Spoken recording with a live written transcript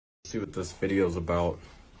See what this video's about.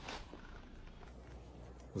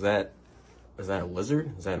 Is that a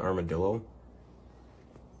lizard? Is that an armadillo?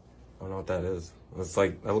 I don't know what that is. It's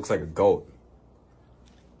like, that looks like a goat.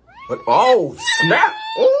 But, oh, snap!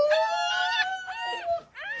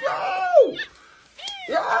 Oh!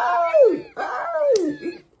 Yo!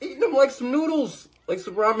 Yo! Eating them like some noodles. Like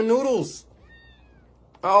some ramen noodles.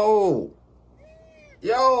 Oh.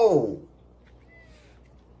 Yo.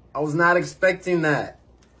 I was not expecting that.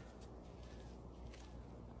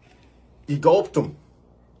 He gulped them.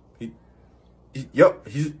 Yep,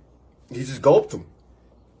 he just gulped them.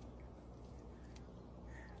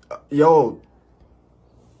 Yo,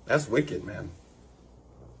 that's wicked, man.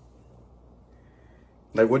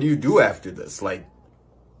 Like, what do you do after this? Like,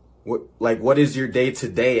 what is your day to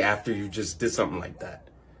day after you just did something like that?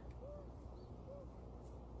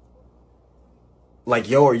 Like,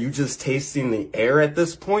 yo, are you just tasting the air at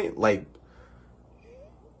this point? Like,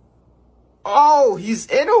 oh, he's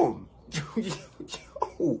in him. Yo,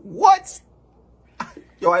 what?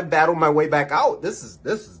 Yo, I battled my way back out. This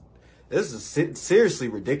is seriously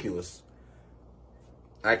ridiculous.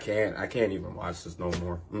 I can't even watch this no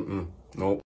more. Nope.